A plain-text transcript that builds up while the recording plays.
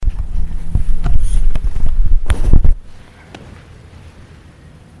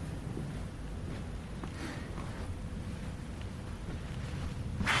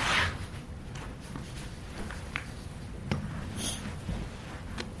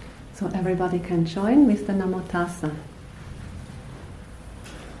So everybody can join with the Namo Tassa.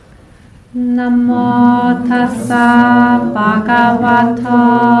 Namo Tassa Bhagavato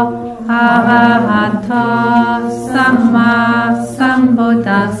Arahato Samma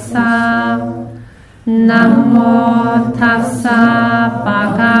Sambuddhassa. Namo Tassa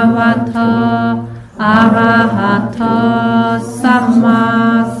Bhagavato Arahato Samma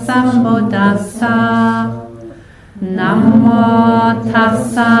Sambuddhassa. Namo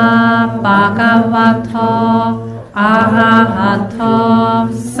Tassa Bhagavato Arahato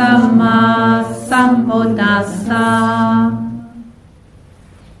Samma Sambuddhassa.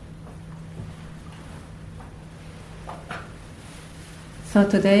 So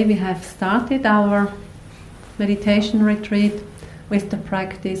today we have started our meditation retreat with the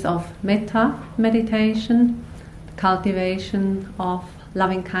practice of Metta meditation, the cultivation of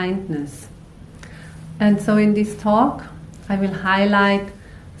loving kindness. And so in this talk I will highlight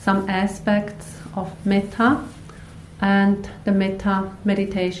some aspects of Metta and the Metta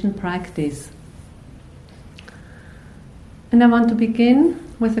meditation practice. And I want to begin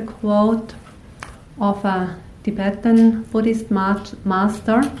with a quote of a Tibetan Buddhist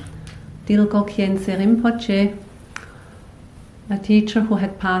master, Dilgo Khyentse Rinpoche, a teacher who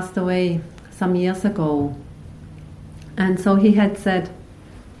had passed away some years ago. And so he had said,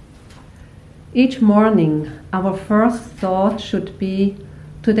 "Each morning our first thought should be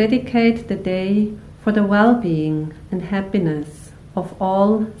to dedicate the day for the well-being and happiness of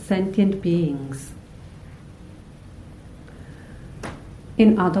all sentient beings."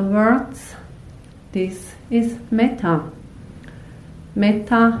 In other words, this is Metta.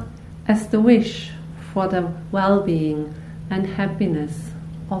 Metta as the wish for the well-being and happiness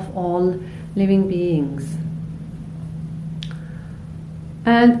of all living beings.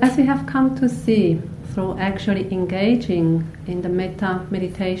 And as we have come to see through actually engaging in the Metta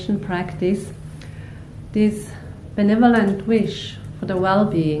meditation practice, this benevolent wish for the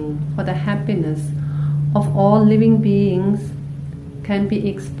well-being, for the happiness of all living beings can be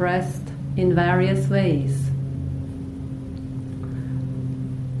expressed in various ways.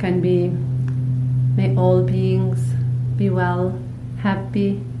 Can be, may all beings be well,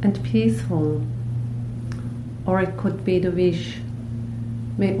 happy and peaceful. Or it could be the wish,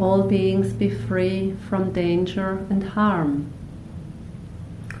 may all beings be free from danger and harm.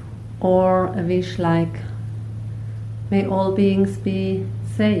 Or a wish like, may all beings be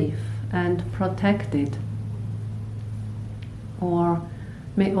safe and protected. Or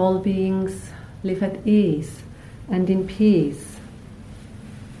may all beings live at ease and in peace.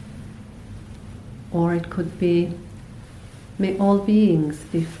 Or it could be, may all beings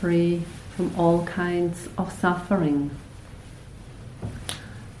be free from all kinds of suffering.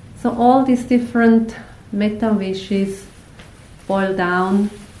 So all these different metta wishes boil down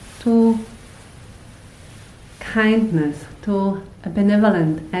to kindness, to a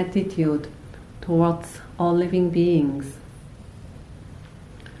benevolent attitude towards all living beings.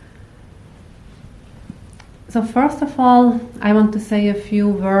 So first of all, I want to say a few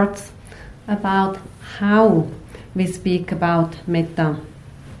words about how we speak about metta.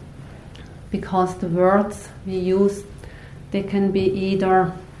 Because the words we use, they can be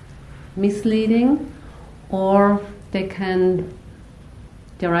either misleading or they can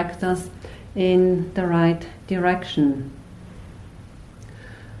direct us in the right direction.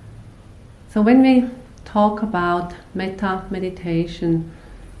 So when we talk about metta meditation,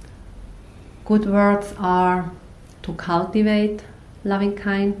 good words are to cultivate loving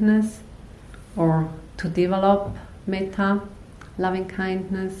kindness or to develop metta, loving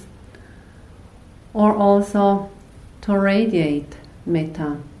kindness, or also to radiate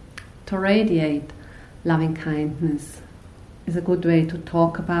metta, to radiate loving kindness is a good way to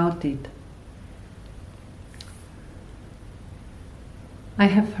talk about it. I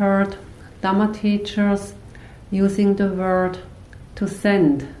have heard Dhamma teachers using the word to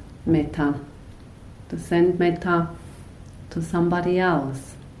send metta, to send metta to somebody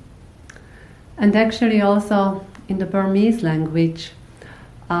else. And actually also in the Burmese language,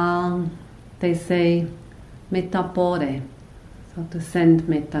 they say metta pore, so to send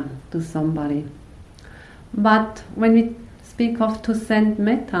metta to somebody. But when we speak of to send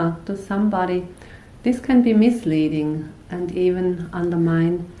metta to somebody, this can be misleading and even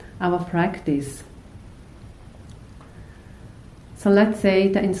undermine our practice. So let's say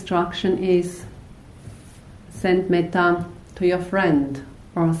the instruction is send metta to your friend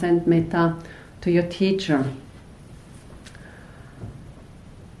or send metta to your teacher.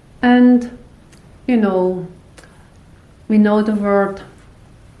 And we know the word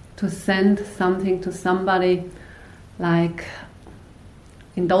to send something to somebody, like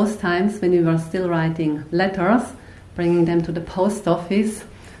in those times when we were still writing letters, bringing them to the post office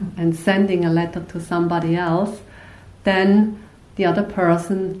and sending a letter to somebody else, then the other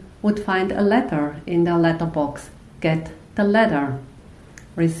person would find a letter in their letterbox, get the letter,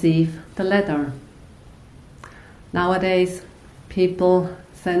 receive the letter. Nowadays, people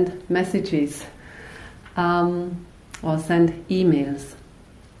send messages or send emails.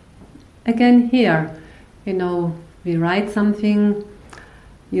 Again here, we write something,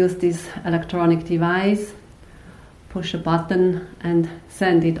 use this electronic device, push a button and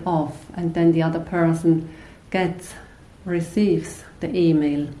send it off, and then the other person receives the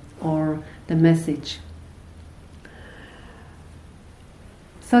email or the message.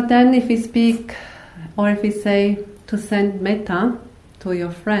 So then if we speak, or if we say to send metta to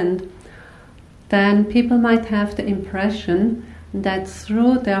your friend, then people might have the impression that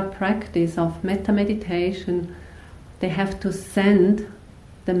through their practice of metta meditation, they have to send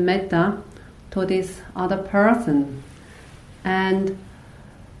the metta to this other person. And,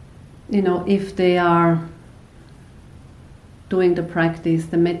 if they are doing the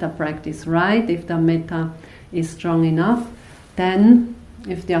metta practice right, if the metta is strong enough, then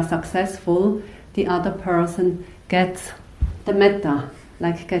if they are successful, the other person gets the metta,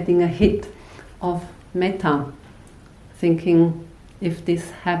 like getting a hit of metta, thinking if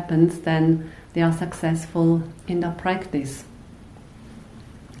this happens, then they are successful in their practice.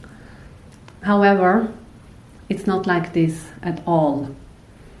 However, it's not like this at all.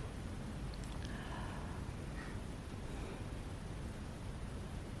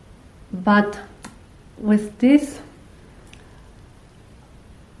 But with this,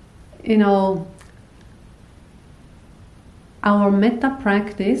 our metta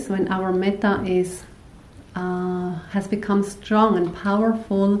practice, when our metta has become strong and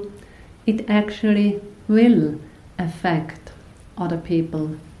powerful, it actually will affect other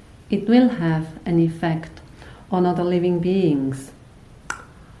people. It will have an effect on other living beings.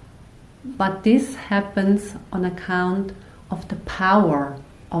 But this happens on account of the power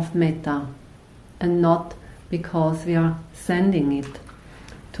of metta, and not because we are sending it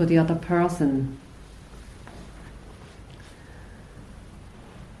to the other person.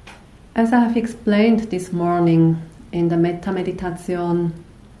 As I have explained this morning in the metta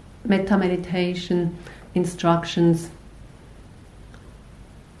meditation instructions,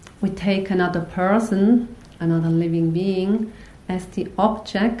 we take another person, another living being, as the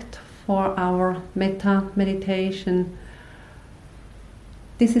object for our metta meditation.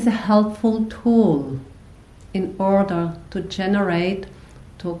 This is a helpful tool in order to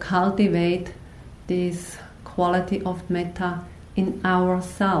cultivate this quality of metta in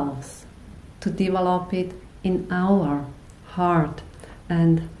ourselves, to develop it in our heart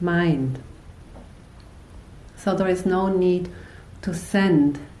and mind. So there is no need to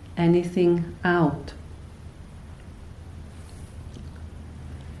send anything out.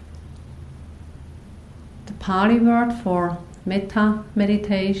 The Pali word for metta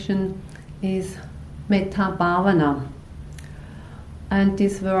meditation is metta bhavana. And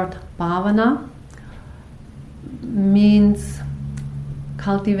this word bhavana means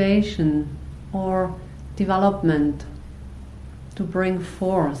cultivation or development, to bring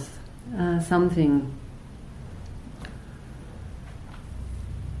forth something.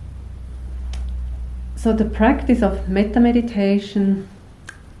 So the practice of metta meditation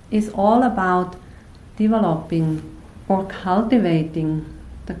is all about developing or cultivating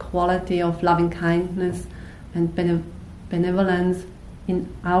the quality of loving kindness and benevolence in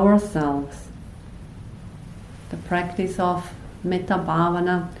ourselves. The practice of metta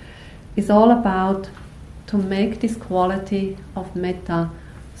bhavana is all about to make this quality of metta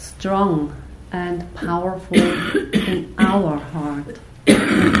strong and powerful in our heart,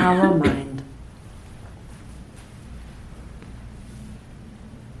 in our mind.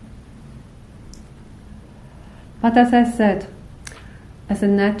 But as I said, as a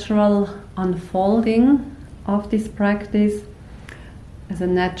natural unfolding of this practice, as a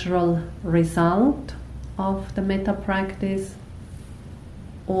natural result of the metta practice,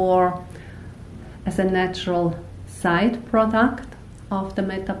 or as a natural side product of the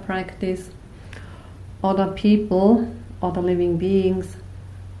metta practice, other people, other living beings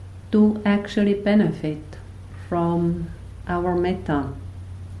do actually benefit from our metta.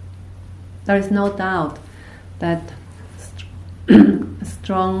 There is no doubt that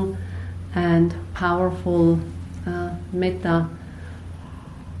strong and powerful metta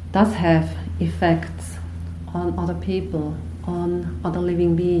does have effects on other people, on other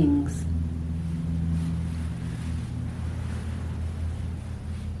living beings.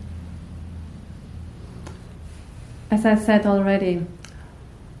 As I said already,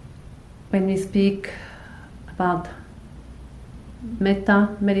 when we speak about metta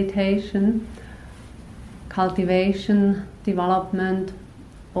meditation, cultivation, development,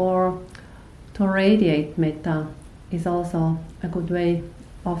 or to radiate metta is also a good way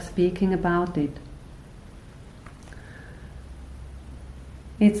of speaking about it.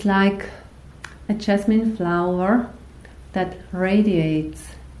 It's like a jasmine flower that radiates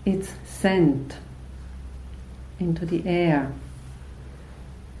its scent into the air.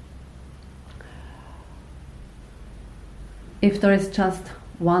 If there is just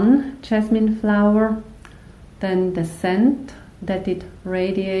one jasmine flower, then the scent that it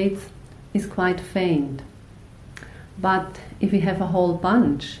radiates is quite faint. But if we have a whole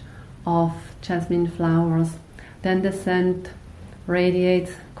bunch of jasmine flowers, then the scent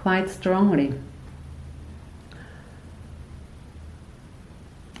radiates quite strongly.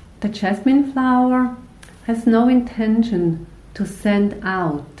 The jasmine flower has no intention to send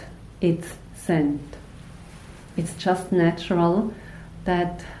out its scent. It's just natural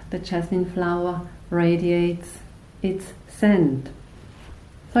that the jasmine flower radiates its scent.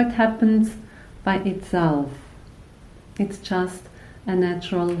 So it happens by itself. It's just a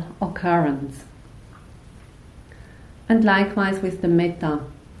natural occurrence. And likewise with the metta.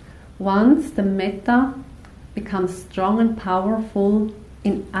 Once the metta becomes strong and powerful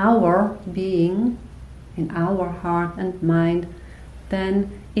in our being, in our heart and mind,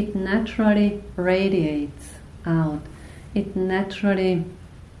 then it naturally radiates out. It naturally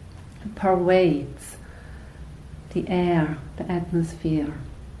pervades the air, the atmosphere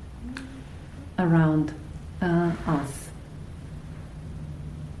around us.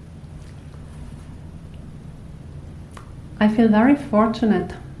 I feel very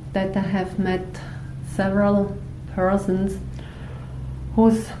fortunate that I have met several persons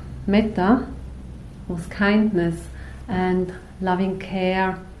whose metta, whose kindness and loving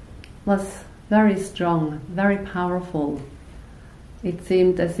care was very strong, very powerful. It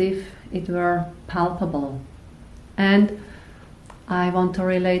seemed as if it were palpable. And I want to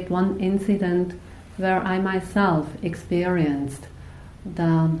relate one incident where I myself experienced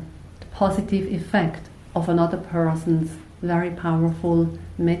the positive effect of another person's very powerful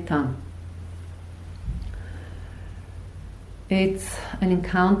metta. It's an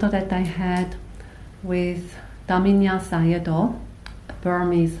encounter that I had with Daminya Sayadaw, a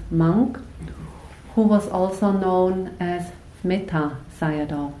Burmese monk, who was also known as Metta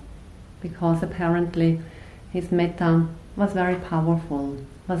Sayadaw, because apparently his metta was very powerful,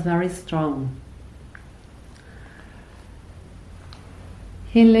 was very strong.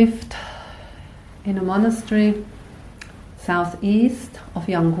 He lived in a monastery southeast of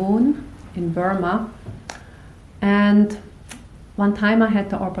Yangon in Burma, and one time I had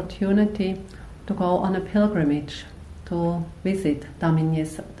the opportunity to go on a pilgrimage to visit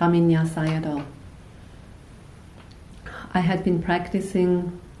Daminya Sayadaw. I had been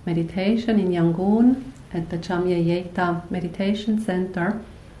practicing meditation in Yangon at the Chamya Meditation Center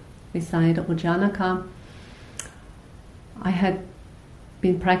beside Ujjanaka. I had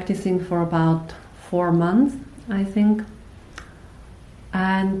been practicing for about 4 months, I think,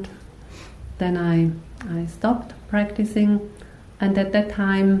 and then I stopped practicing, and at that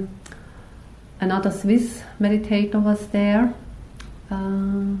time another Swiss meditator was there,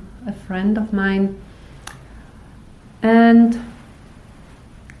 a friend of mine, and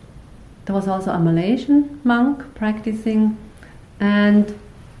there was also a Malaysian monk practicing, and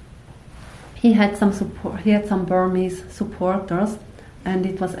he had some support. He had some Burmese supporters, and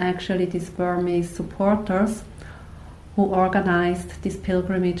it was actually these Burmese supporters who organized this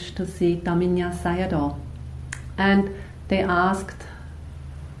pilgrimage to see Daminya Sayadaw. And they asked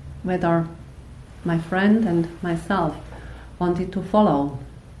whether my friend and myself wanted to follow.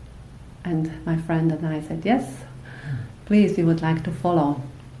 And my friend and I said, yes, please, we would like to follow.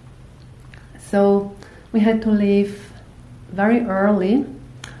 So we had to leave very early,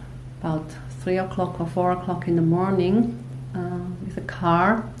 about 3 o'clock or 4 o'clock in the morning, with a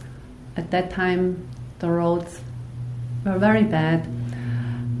car. At that time the roads were very bad,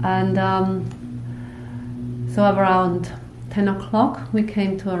 and so around 10 o'clock we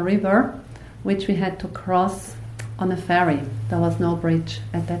came to a river which we had to cross on a ferry. There was no bridge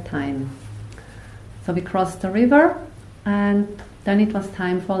at that time. So we crossed the river, and then it was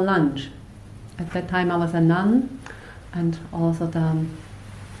time for lunch. At that time I was a nun, and also the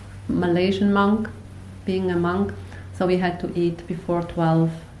Malaysian monk, being a monk, so we had to eat before 12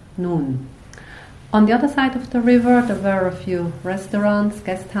 noon. On the other side of the river there were a few restaurants,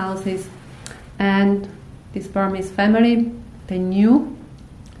 guest houses, and this Burmese family, they knew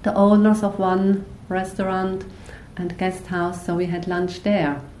the owners of one restaurant and guest house, so we had lunch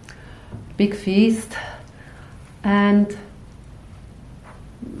there. big feast, and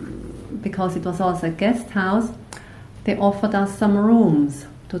because it was also a guest house, they offered us some rooms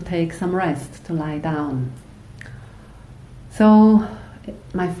to take some rest, to lie down. So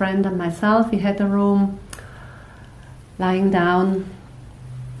my friend and myself, we had a room, lying down.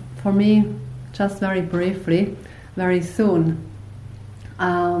 For me, just very briefly, very soon,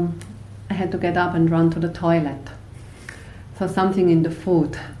 I had to get up and run to the toilet. So something in the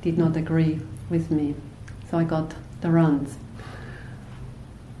food did not agree with me. So I got the runs.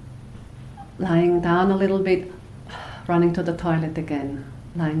 Lying down a little bit, running to the toilet again.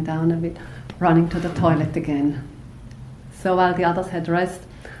 Lying down a bit, running to the toilet again. So while the others had rest,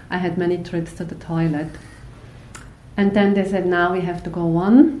 I had many trips to the toilet. And then they said, now we have to go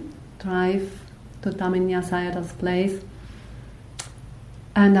on, drive to Daminia Sayadaw's place.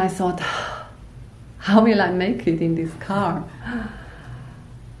 And I thought, how will I make it in this car?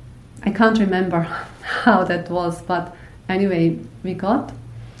 I can't remember how that was, but anyway, we got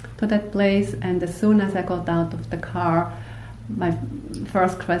to that place, and as soon as I got out of the car, my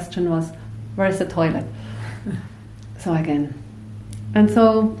first question was, where is the toilet? So again. And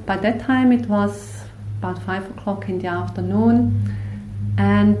so by that time it was about 5 o'clock in the afternoon,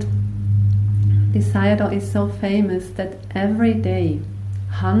 and this Sayadaw is so famous that every day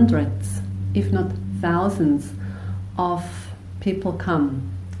hundreds, if not thousands, of people come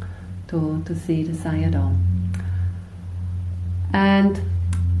to see the Sayadaw. And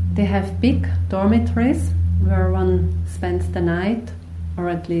they have big dormitories where one spends the night, or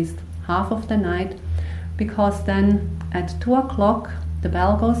at least half of the night, because then at 2 o'clock the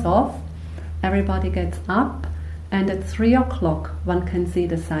bell goes off, everybody gets up, and at 3 o'clock one can see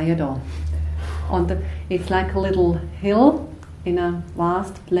the Sayadaw. It's like a little hill in a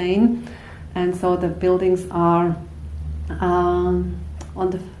vast plain, and so the buildings are on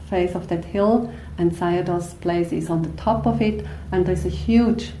the face of that hill, and Sayadaw's place is on the top of it, and there's a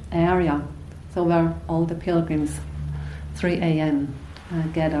huge area, so where all the pilgrims, 3 a.m.,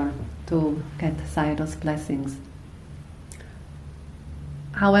 gather to get Sayadaw's blessings.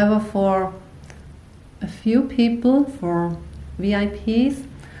 However, for a few people, for VIPs,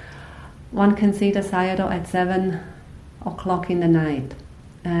 one can see the Sayadaw at 7 o'clock in the night.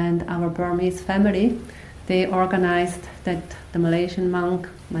 And our Burmese family, they organized that the Malaysian monk,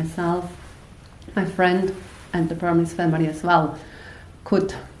 myself, my friend, and the Burmese family as well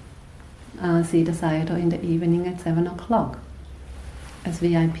could see the Sayadaw in the evening at 7 o'clock as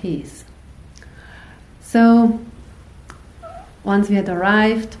VIPs. So once we had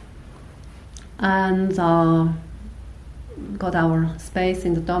arrived and got our space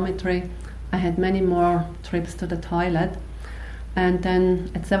in the dormitory, I had many more trips to the toilet, and then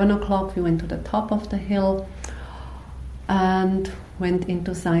at 7 o'clock we went to the top of the hill and went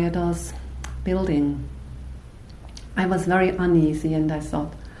into Sayadaw's building. I was very uneasy, and I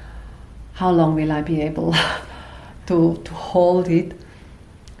thought, how long will I be able to hold it?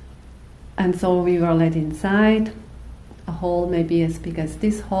 And so we were led inside, a hall maybe as big as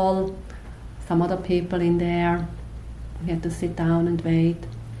this hall, some other people in there. We had to sit down and wait.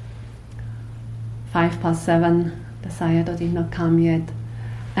 7:05, the Sayadaw did not come yet.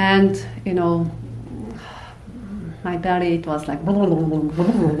 And, my belly, it was like...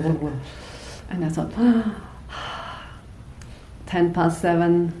 And I thought,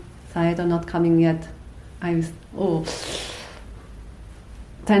 7:10, Sayadaw not coming yet. I was,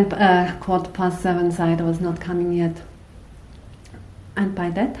 7:15, Sayadaw was not coming yet. And by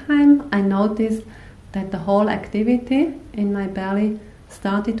that time, I noticed that the whole activity in my belly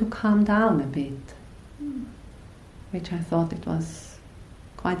started to calm down a bit, which I thought it was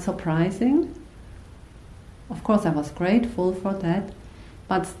quite surprising. Of course, I was grateful for that,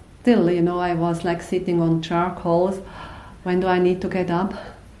 but still, I was like sitting on charcoals. When do I need to get up?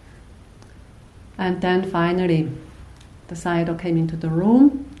 And then finally, the Sayadaw came into the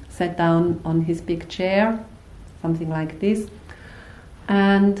room, sat down on his big chair, something like this,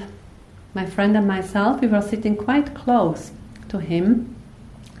 and my friend and myself, we were sitting quite close to him,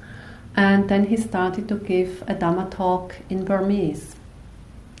 and then he started to give a Dhamma talk in Burmese.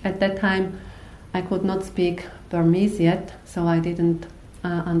 At that time, I could not speak Burmese yet, so I didn't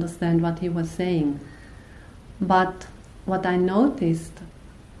understand what he was saying. But what I noticed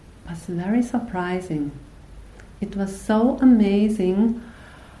was very surprising. It was so amazing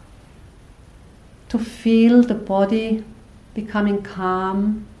to feel the body becoming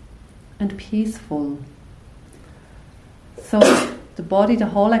calm and peaceful. So the body, the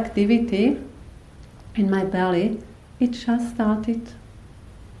whole activity in my belly, it just started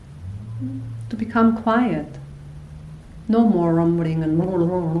to become quiet. No more rumbling and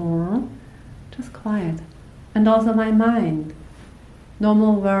just quiet. And also my mind. No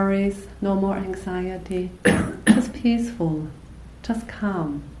more worries, no more anxiety, just peaceful, just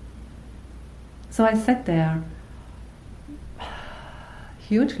calm. So I sat there,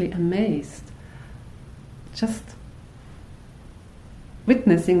 hugely amazed, just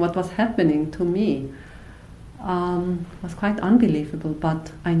witnessing what was happening to me. Was quite unbelievable,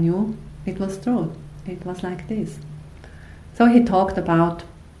 but I knew it was true. It was like this. So he talked about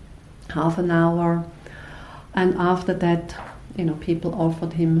half an hour, and after that, people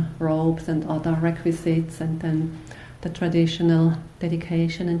offered him robes and other requisites, and then the traditional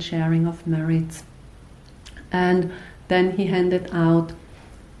dedication and sharing of merits. And then he handed out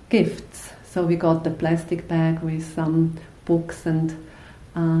gifts. So we got the plastic bag with some books and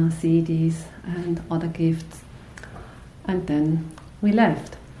CDs and other gifts. And then we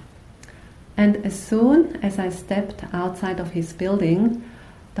left. And as soon as I stepped outside of his building,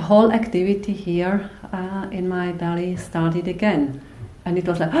 the whole activity here in my belly started again. And it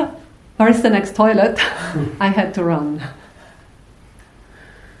was like, where is the next toilet? I had to run.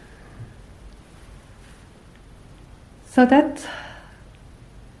 So that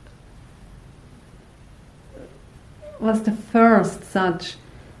was the first such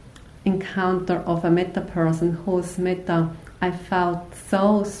encounter of a metta person whose metta I felt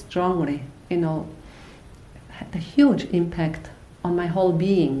so strongly, had a huge impact on my whole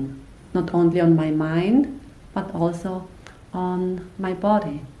being, not only on my mind, but also on my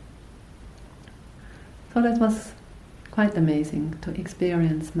body. So that was quite amazing to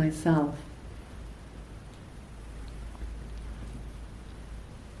experience myself.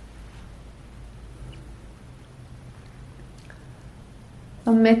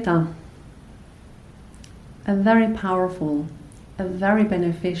 So metta, a very powerful, a very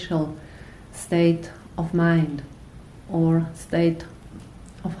beneficial state of mind, or state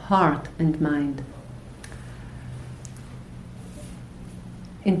of heart and mind.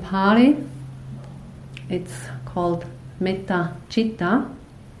 In Pali, it's called metta citta.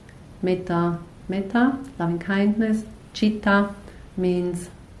 Metta, loving kindness. Citta means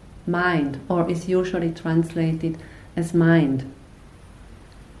mind, or is usually translated as mind.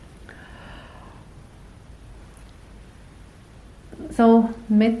 So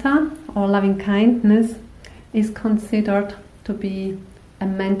metta, or loving kindness, is considered to be a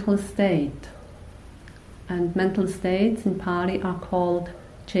mental state. And mental states in Pali are called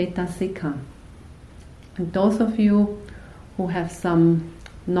cetasika. And those of you who have some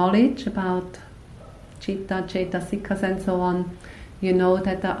knowledge about citta, cetasikas and so on, you know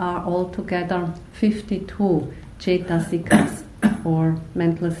that there are altogether 52 cetasikas, or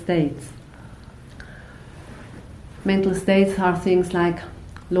mental states. Mental states are things like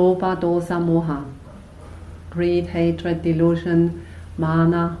lobha, dosa, moha, greed, hatred, delusion,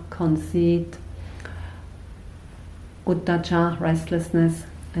 mana, conceit, uddhacca, restlessness,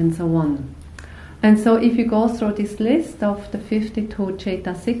 and so on. And so if you go through this list of the 52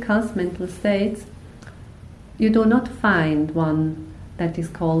 cetasikas, mental states, you do not find one that is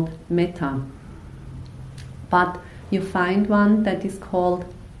called metta, but you find one that is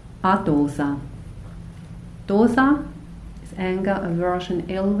called adosa. Dosa is anger, aversion,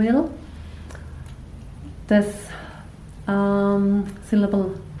 ill will. This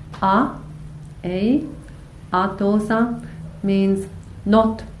syllable a, adosa, means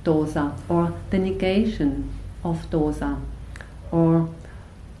not dosa, or the negation of dosa, or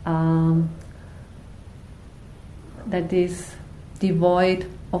that is devoid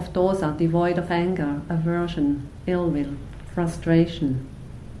of dosa, devoid of anger, aversion, ill will, frustration,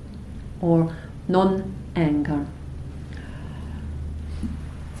 or non-anger.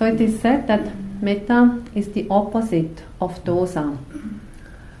 So it is said that metta is the opposite of dosa.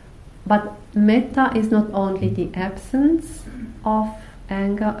 But metta is not only the absence of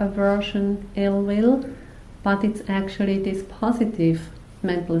anger, aversion, ill will, but it's actually this positive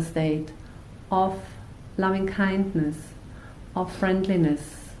mental state of loving kindness, of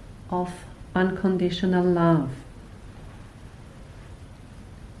friendliness, of unconditional love.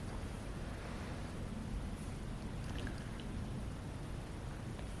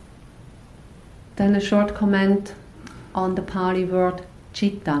 Then a short comment on the Pali word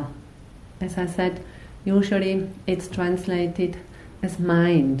citta. As I said, usually it's translated as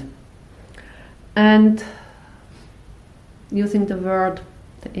mind. And using the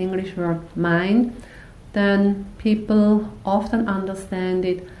English word mind, then people often understand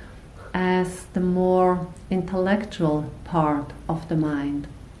it as the more intellectual part of the mind,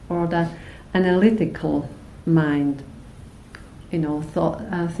 or the analytical mind.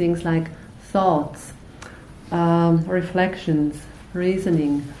 Things like thoughts, reflections,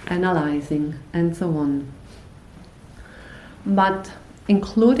 reasoning, analyzing, and so on. But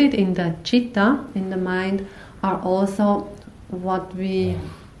included in the citta, in the mind, are also what we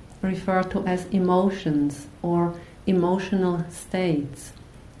refer to as emotions or emotional states.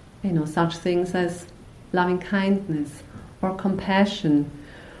 Such things as loving kindness or compassion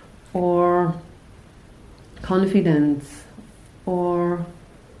or confidence or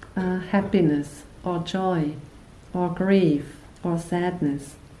happiness or joy or grief or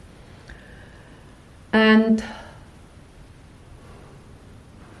sadness. And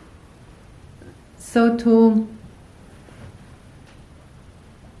so to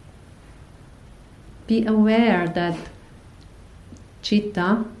be aware that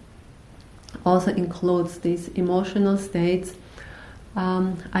citta also includes these emotional states,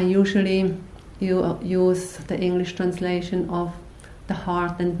 I usually use the English translation of the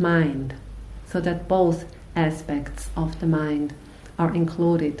heart and mind, so that both aspects of the mind are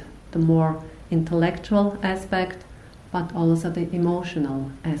included, the more intellectual aspect, but also the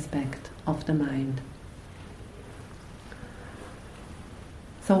emotional aspect of the mind.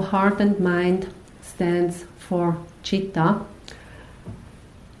 So heart and mind stands for citta,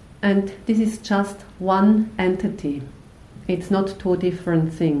 and this is just one entity. It's not two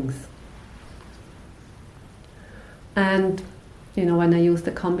different things. And when I use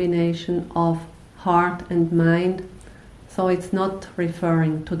the combination of heart and mind, so it's not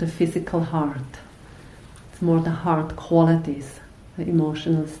referring to the physical heart. It's more the heart qualities, the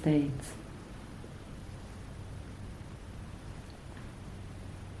emotional states.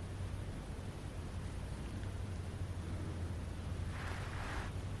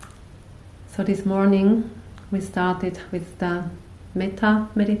 So this morning we started with the Metta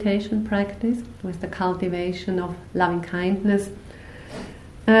meditation practice, with the cultivation of loving kindness.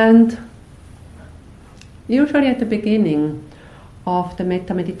 And usually at the beginning of the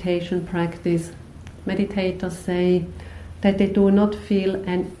Metta meditation practice, meditators say that they do not feel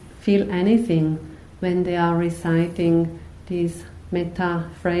anything when they are reciting these Metta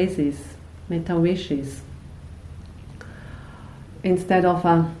phrases, Metta wishes. Instead of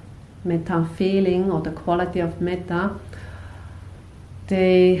a Metta feeling or the quality of Metta,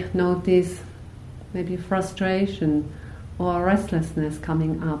 they notice maybe frustration or restlessness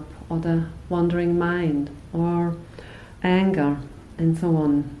coming up, or the wandering mind, or anger, and so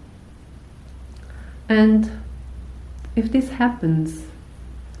on. And if this happens,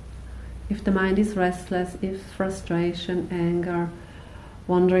 if the mind is restless, if frustration, anger,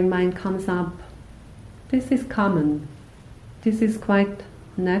 wandering mind comes up, this is common. This is quite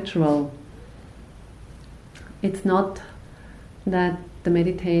natural. It's not that the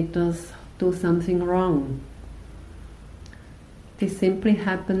meditators do something wrong. This simply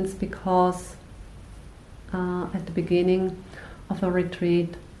happens because at the beginning of a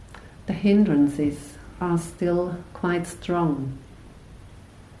retreat, the hindrances are still quite strong.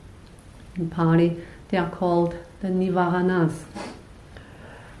 In Pali, they are called the nivaranas.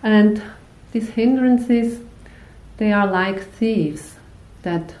 And these hindrances, they are like thieves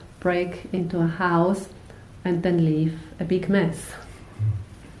that break into a house and then leave a big mess.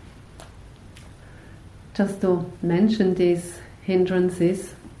 Just to mention these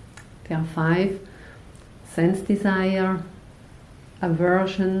hindrances, there are 5: sense desire,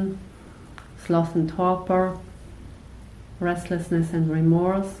 aversion, sloth and torpor, restlessness and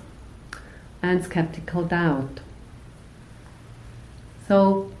remorse, and skeptical doubt.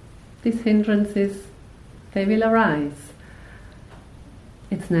 So these hindrances, they will arise.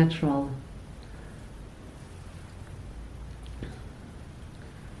 It's natural.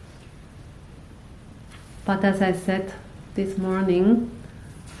 But as I said this morning,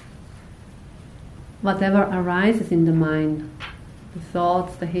 whatever arises in the mind, the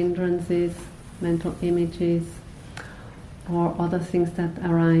thoughts, the hindrances, mental images, or other things that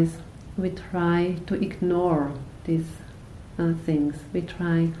arise, we try to ignore these things. We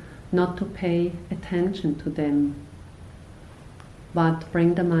try not to pay attention to them, but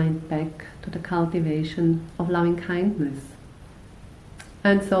bring the mind back to the cultivation of loving kindness.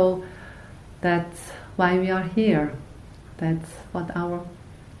 And so that's why we are here. That's what our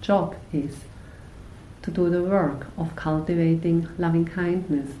job is, to do the work of cultivating loving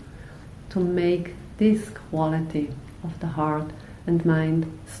kindness, to make this quality of the heart and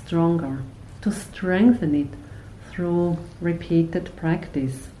mind stronger, to strengthen it through repeated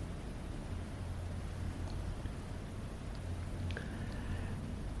practice.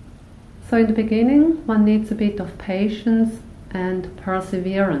 So in the beginning, one needs a bit of patience and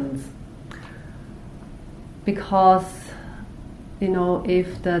perseverance, because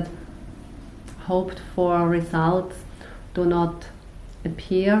if the hoped for results do not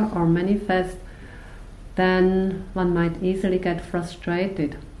appear or manifest, then one might easily get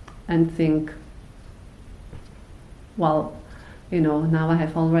frustrated and think, well, now I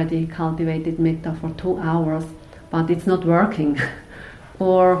have already cultivated metta for 2 hours, but it's not working.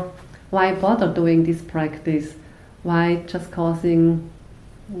 Or why bother doing this practice? Why just causing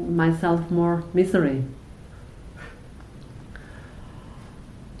myself more misery?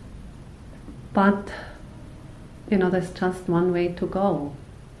 But there's just one way to go.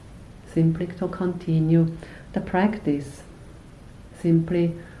 Simply to continue the practice.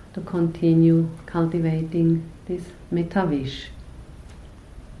 Simply to continue cultivating this metta wish.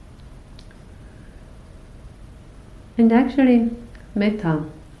 And actually, metta,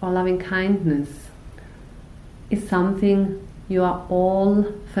 or loving kindness, is something you are all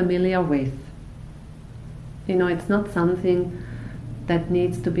familiar with. It's not something that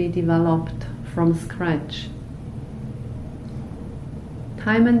needs to be developed from scratch.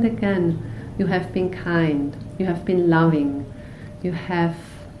 Time and again, you have been kind, you have been loving, you have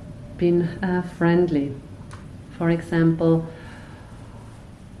been friendly. For example,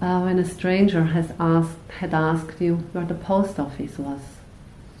 when a stranger had asked you where the post office was,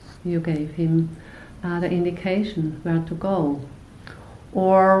 you gave him the indication where to go.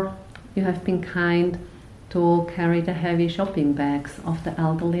 Or you have been kind to carry the heavy shopping bags of the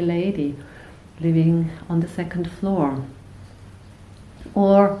elderly lady living on the 2nd floor.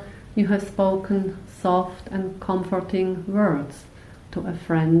 Or you have spoken soft and comforting words to a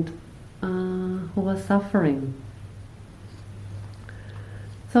friend who was suffering.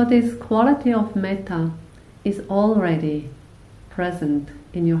 So this quality of metta is already present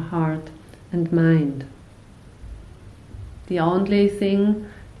in your heart and mind. The only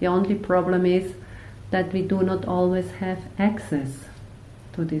problem is that we do not always have access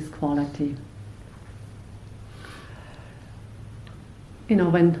to this quality.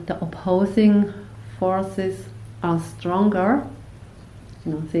 When the opposing forces are stronger,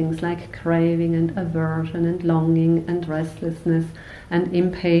 things like craving and aversion and longing and restlessness and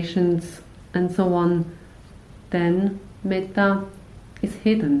impatience and so on, then metta is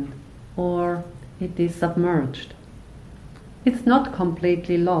hidden or it is submerged. It's not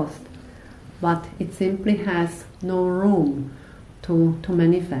completely lost, but it simply has no room to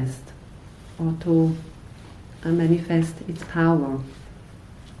manifest or to manifest its power.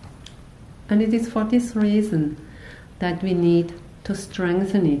 And it is for this reason that we need to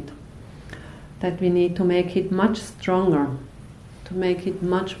strengthen it, that we need to make it much stronger, to make it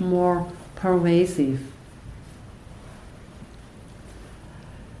much more pervasive.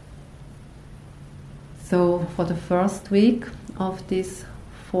 So for the first week of this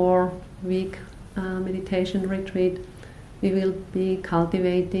 4-week meditation retreat, we will be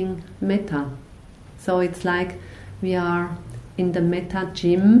cultivating metta. So it's like we are in the metta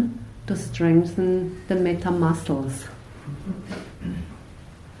gym to strengthen the metta muscles.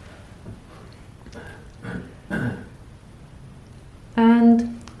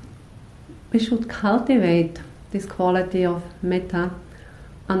 And we should cultivate this quality of metta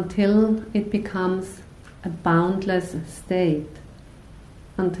until it becomes a boundless state,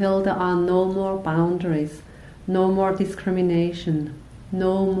 until there are no more boundaries, no more discrimination,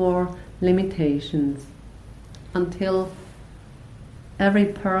 no more limitations, until every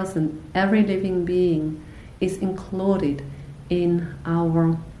person, every living being is included in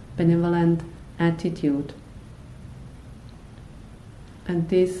our benevolent attitude. And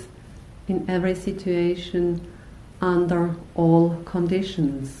this in every situation, under all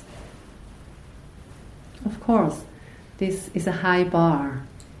conditions. Of course, this is a high bar,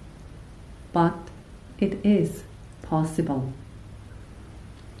 but it is possible.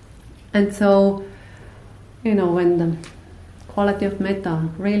 And so, when the quality of metta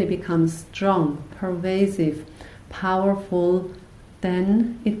really becomes strong, pervasive, powerful,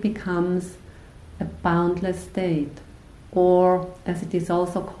 then it becomes a boundless state, or as it is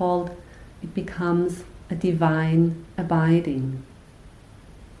also called, it becomes a divine abiding.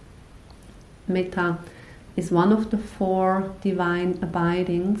 Metta is one of the 4 divine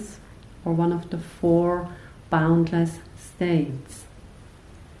abidings, or one of the 4 boundless states.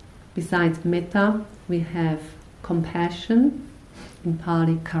 Besides metta, we have compassion, in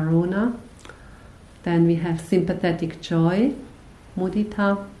Pali karuna, then we have sympathetic joy,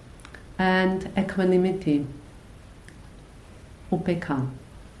 mudita, and equanimity, upekkha.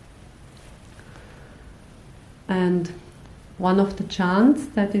 And one of the chants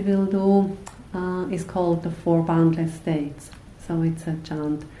that we will do is called the 4 boundless states. So it's a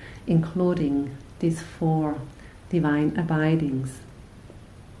chant including these 4 divine abidings.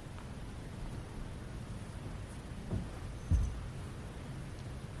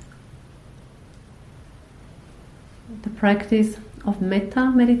 the practice of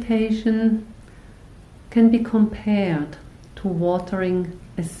metta meditation can be compared to watering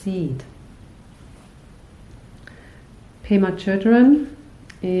a seed. Pema Chodron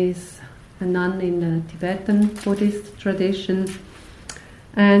is a nun in the Tibetan Buddhist tradition,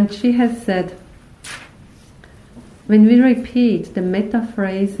 and she has said, when we repeat the metta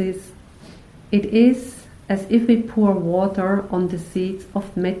phrases, it is as if we pour water on the seeds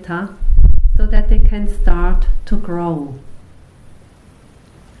of metta so that they can start to grow.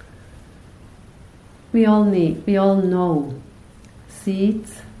 We all know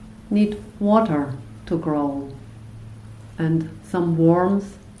seeds need water to grow, and some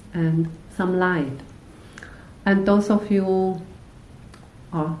warmth and some light. And those of you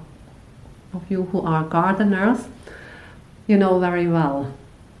who are gardeners, you know very well.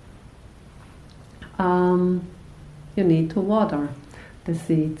 You need to water the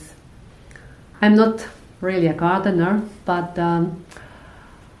seeds. I'm not really a gardener, but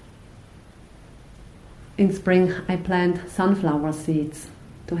in spring I plant sunflower seeds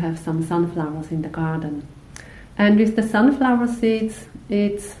to have some sunflowers in the garden. And with the sunflower seeds,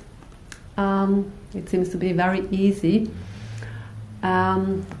 it seems to be very easy.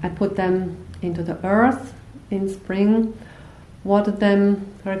 I put them into the earth in spring, water them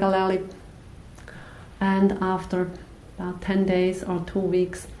regularly, and after about 10 days or 2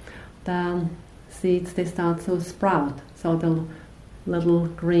 weeks, the seeds, they start to sprout. So the little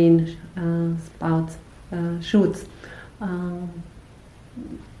green shoots come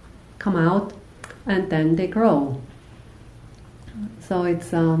out, and then they grow. So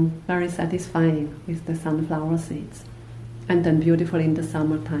it's very satisfying with the sunflower seeds. And then beautiful in the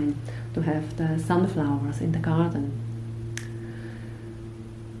summertime to have the sunflowers in the garden.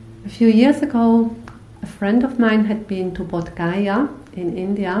 A few years ago, a friend of mine had been to Bodh Gaya in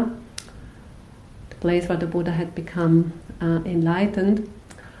India, the place where the Buddha had become enlightened.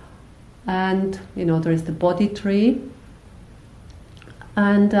 And there is the Bodhi tree.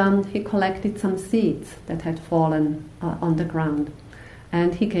 And he collected some seeds that had fallen on the ground.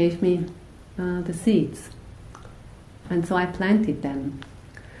 And he gave me the seeds. And so I planted them.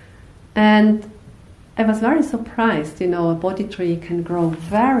 And I was very surprised, a Bodhi tree can grow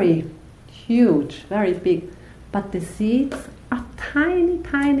very huge, very big, but the seeds are tiny,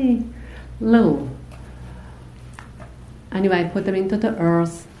 tiny little. Anyway, I put them into the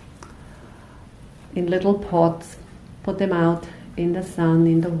earth in little pots, put them out in the sun,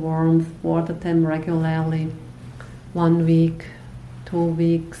 in the warmth, water them regularly, 1 week, 2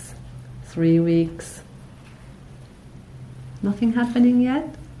 weeks, 3 weeks. Nothing happening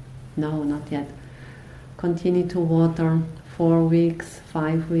yet? No, not yet. Continue to water 4 weeks,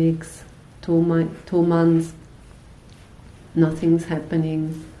 5 weeks, 2 months. Nothing's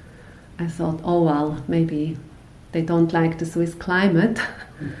happening. I thought, oh well, maybe they don't like the Swiss climate.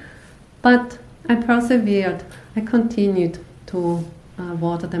 But I persevered. I continued to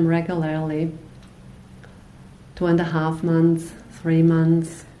water them regularly. 2.5 months, 3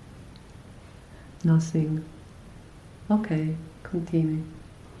 months. Nothing. Okay, continue.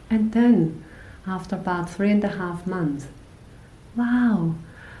 And then, after about 3.5 months, wow,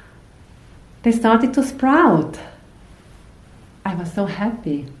 they started to sprout. I was so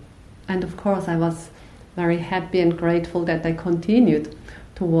happy. And of course, I was very happy and grateful that I continued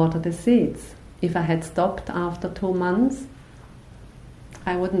to water the seeds. If I had stopped after 2 months,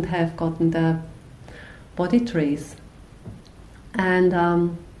 I wouldn't have gotten the Bodhi trees. And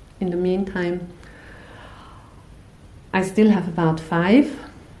in the meantime, I still have about 5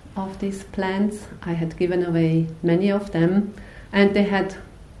 of these plants. I had given away many of them, and they had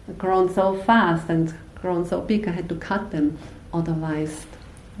grown so fast and grown so big I had to cut them, otherwise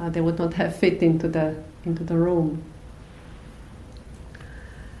they would not have fit into the room.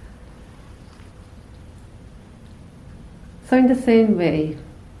 So in the same way,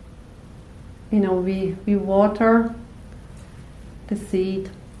 we water the seed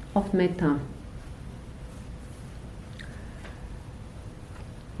of metta.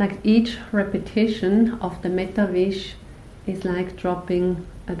 Like each repetition of the metta wish is like dropping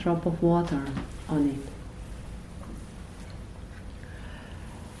a drop of water on it.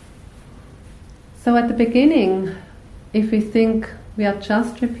 So at the beginning, if we think we are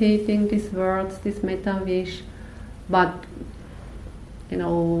just repeating these words, this metta wish, but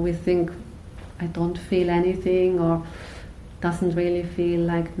we think I don't feel anything or doesn't really feel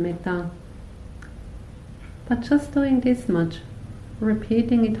like metta. But just doing this much,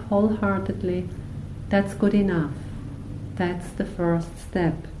 repeating it wholeheartedly, that's good enough. That's the first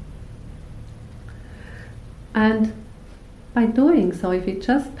step. And by doing so, if we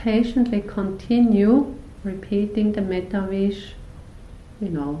just patiently continue repeating the metta wish,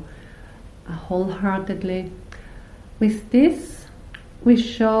 wholeheartedly. With this, we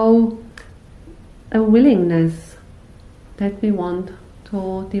show a willingness that we want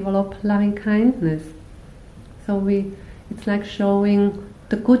to develop loving kindness. So it's like showing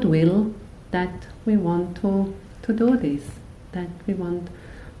the goodwill that we want to do this, that we want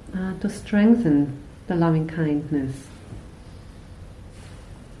to strengthen the loving kindness.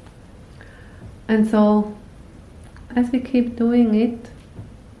 And so, as we keep doing it,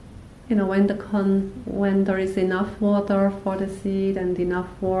 when there is enough water for the seed and enough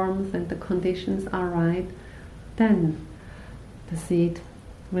warmth and the conditions are right, then the seed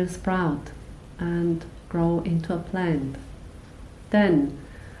will sprout and grow into a plant. Then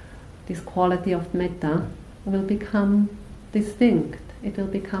this quality of metta will become distinct, it will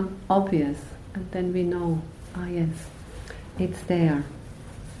become obvious, and then we know, yes, it's there.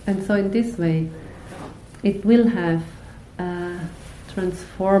 And so in this way, it will have a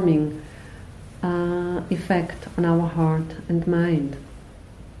transforming effect on our heart and mind.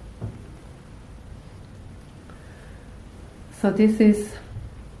 So this is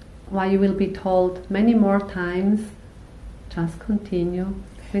why you will be told many more times, just continue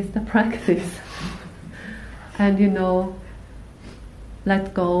with the practice. And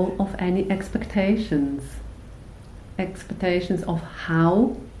let go of any expectations of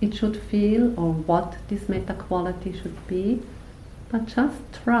how it should feel or what this metta quality should be, but just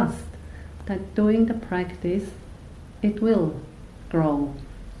trust that doing the practice, it will grow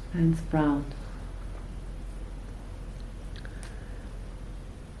and sprout.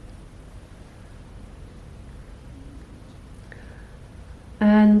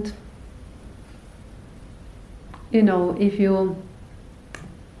 And if you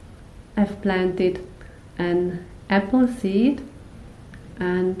have planted an apple seed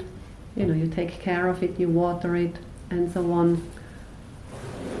and you take care of it, you water it and so on,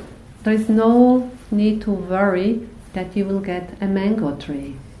 there is no need to worry that you will get a mango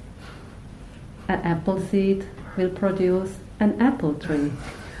tree. An apple seed will produce an apple tree.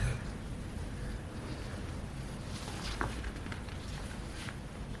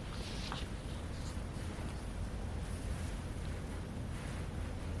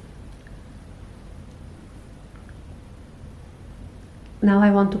 Now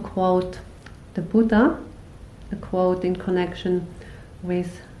I want to quote the Buddha, a quote in connection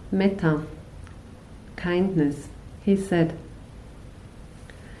with metta, kindness. He said,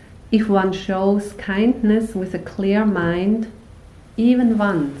 "If one shows kindness with a clear mind, even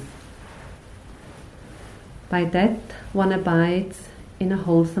once, by that one abides in a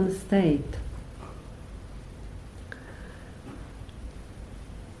wholesome state."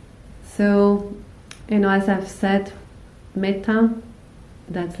 So, as I've said, metta,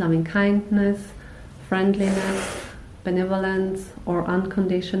 that's loving kindness, friendliness, benevolence, or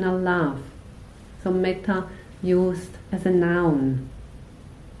unconditional love. So metta used as a noun.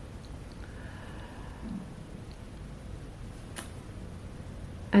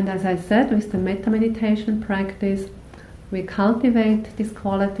 And as I said, with the metta meditation practice, we cultivate this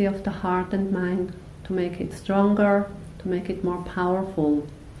quality of the heart and mind to make it stronger, to make it more powerful.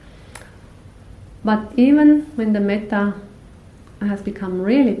 But even when the metta has become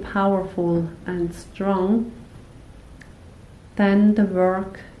really powerful and strong, then the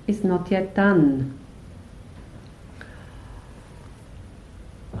work is not yet done.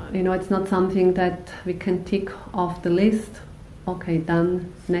 It's not something that we can tick off the list, okay,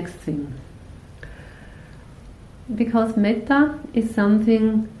 done, next thing. Because metta is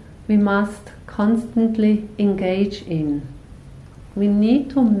something we must constantly engage in. We need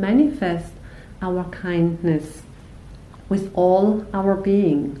to manifest our kindness with all our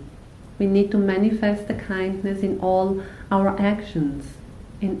being. We need to manifest the kindness in all our actions,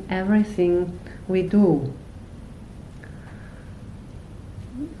 in everything we do.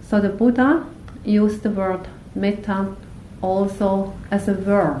 So the Buddha used the word metta also as a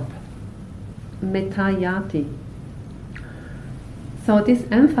verb, mettayati. So this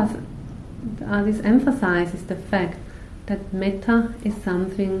emphasizes the fact that metta is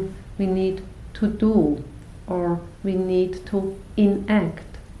something we need to do, or we need to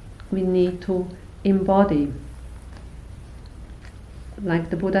enact, we need to embody. Like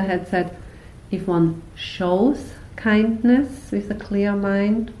the Buddha had said, if one shows kindness with a clear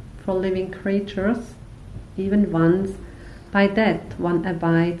mind for living creatures, even once, by that one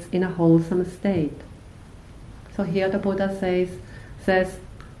abides in a wholesome state. So here the Buddha says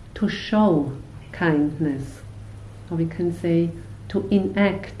to show kindness, or we can say to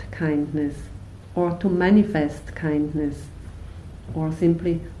enact kindness, or to manifest kindness, or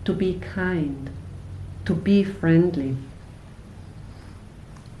simply to be kind. to be friendly.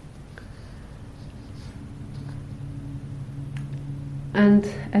 And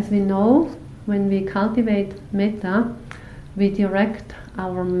as we know, when we cultivate metta, we direct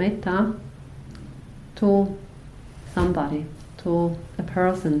our metta to somebody, to a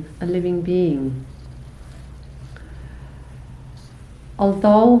person, a living being.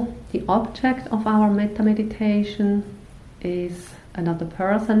 Although the object of our metta meditation is another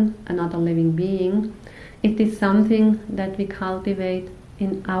person, another living being, it is something that we cultivate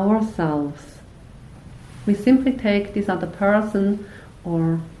in ourselves. We simply take this other person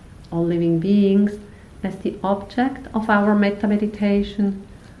or all living beings as the object of our metta meditation,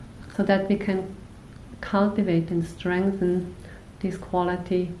 so that we can cultivate and strengthen this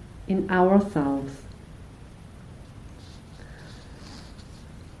quality in ourselves.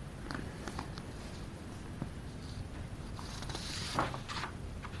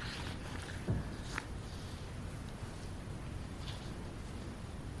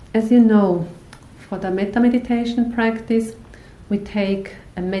 As you know, for the metta meditation practice, we take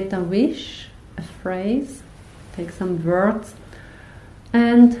a metta wish, a phrase, take some words,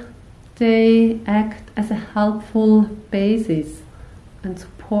 and they act as a helpful basis and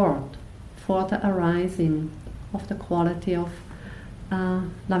support for the arising of the quality of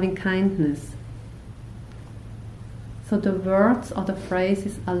loving kindness. So the words or the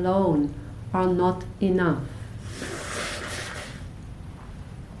phrases alone are not enough.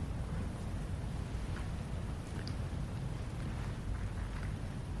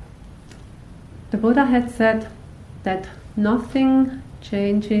 The Buddha had said that nothing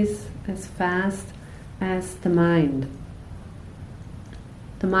changes as fast as the mind.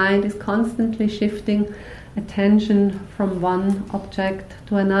 The mind is constantly shifting attention from one object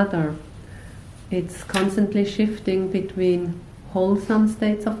to another. It's constantly shifting between wholesome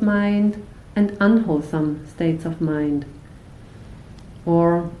states of mind and unwholesome states of mind,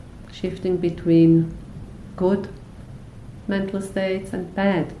 or shifting between good mental states and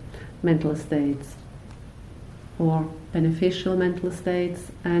bad mental states, or beneficial mental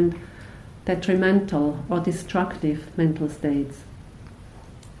states and detrimental or destructive mental states.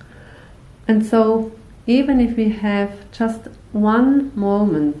 And so, even if we have just one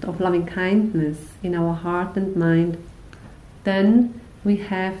moment of loving kindness in our heart and mind, then we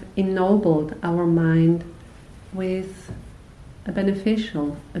have ennobled our mind with a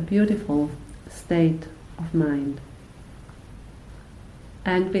beneficial, a beautiful state of mind.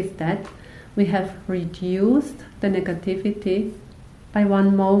 And with that, we have reduced the negativity by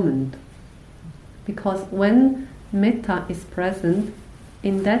one moment. Because when metta is present,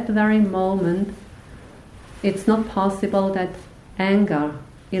 in that very moment, it's not possible that anger,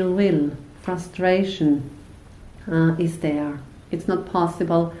 ill will, frustration is there. It's not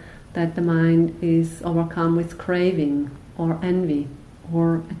possible that the mind is overcome with craving or envy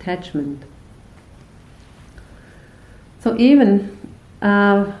or attachment. So even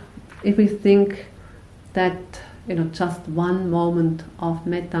if we think that just one moment of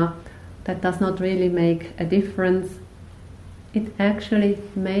metta, that does not really make a difference, it actually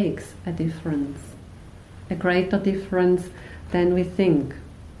makes a difference, a greater difference than we think.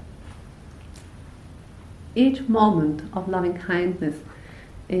 Each moment of loving kindness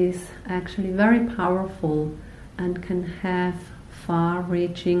is actually very powerful and can have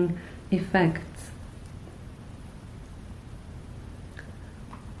far-reaching effects.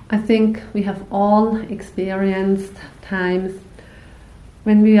 I think we have all experienced times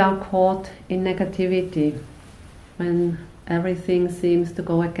when we are caught in negativity, when everything seems to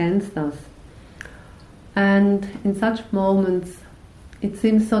go against us. And in such moments, it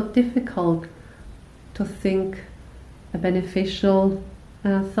seems so difficult to think a beneficial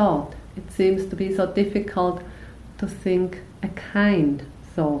thought. It seems to be so difficult to think a kind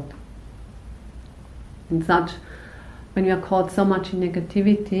thought. When we are caught so much in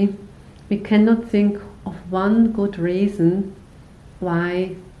negativity, we cannot think of one good reason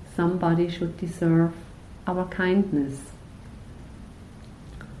why somebody should deserve our kindness.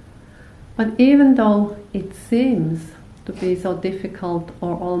 But even though it seems to be so difficult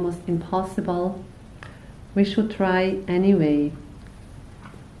or almost impossible, we should try anyway.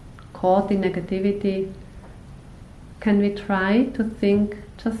 Caught in negativity, can we try to think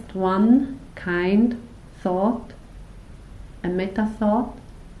just one kind thought, a metta thought,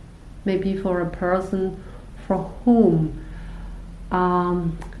 maybe for a person for whom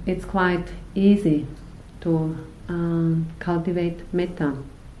it's quite easy to cultivate metta.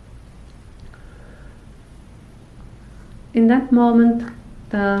 In that moment,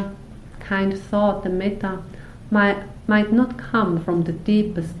 the kind thought, the metta, might might not come from the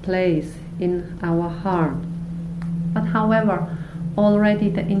deepest place in our heart, but however, already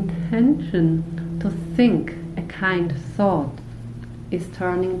the intention to think a kind thought is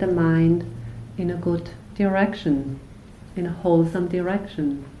turning the mind in a good direction, in a wholesome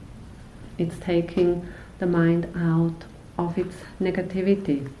direction. It's taking the mind out of its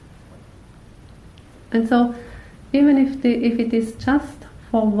negativity. And so, even if it is just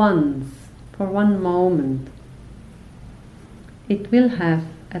for once, for one moment, it will have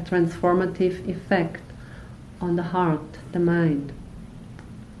a transformative effect on the heart, the mind.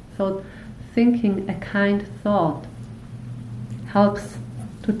 So thinking a kind thought helps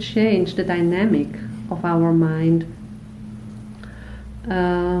to change the dynamic of our mind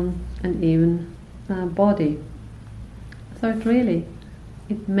and even body. So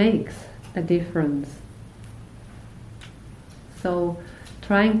it makes a difference. So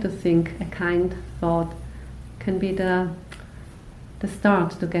trying to think a kind thought can be the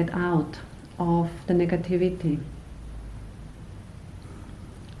start to get out of the negativity.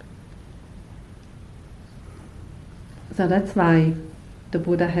 So that's why the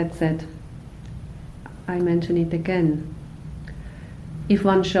Buddha had said, I mention it again, if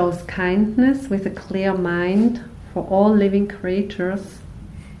one shows kindness with a clear mind for all living creatures,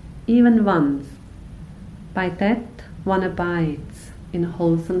 even once, by that one abides in a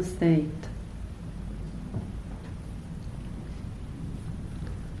wholesome state.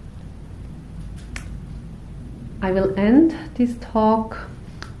 I will end this talk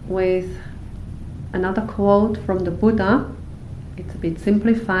with another quote from the Buddha. It's a bit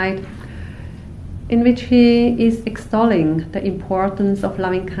simplified, in which he is extolling the importance of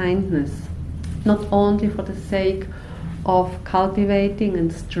loving kindness, not only for the sake of cultivating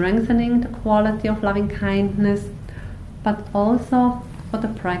and strengthening the quality of loving kindness, but also for the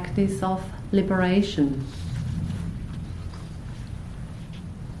practice of liberation.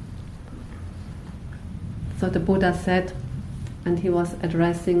 So the Buddha said, and he was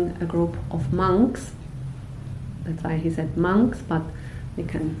addressing a group of monks, that's why he said monks, but we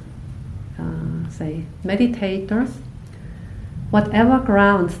can say meditators, whatever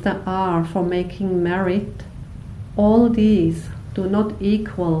grounds there are for making merit, all these do not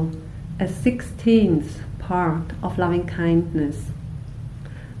equal a 16th part of loving kindness.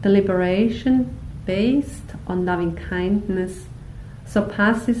 The liberation based on loving kindness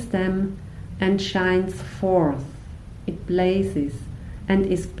surpasses them and shines forth. It blazes and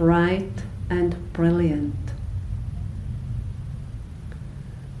is bright and brilliant.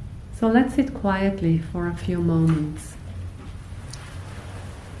 So let's sit quietly for a few moments.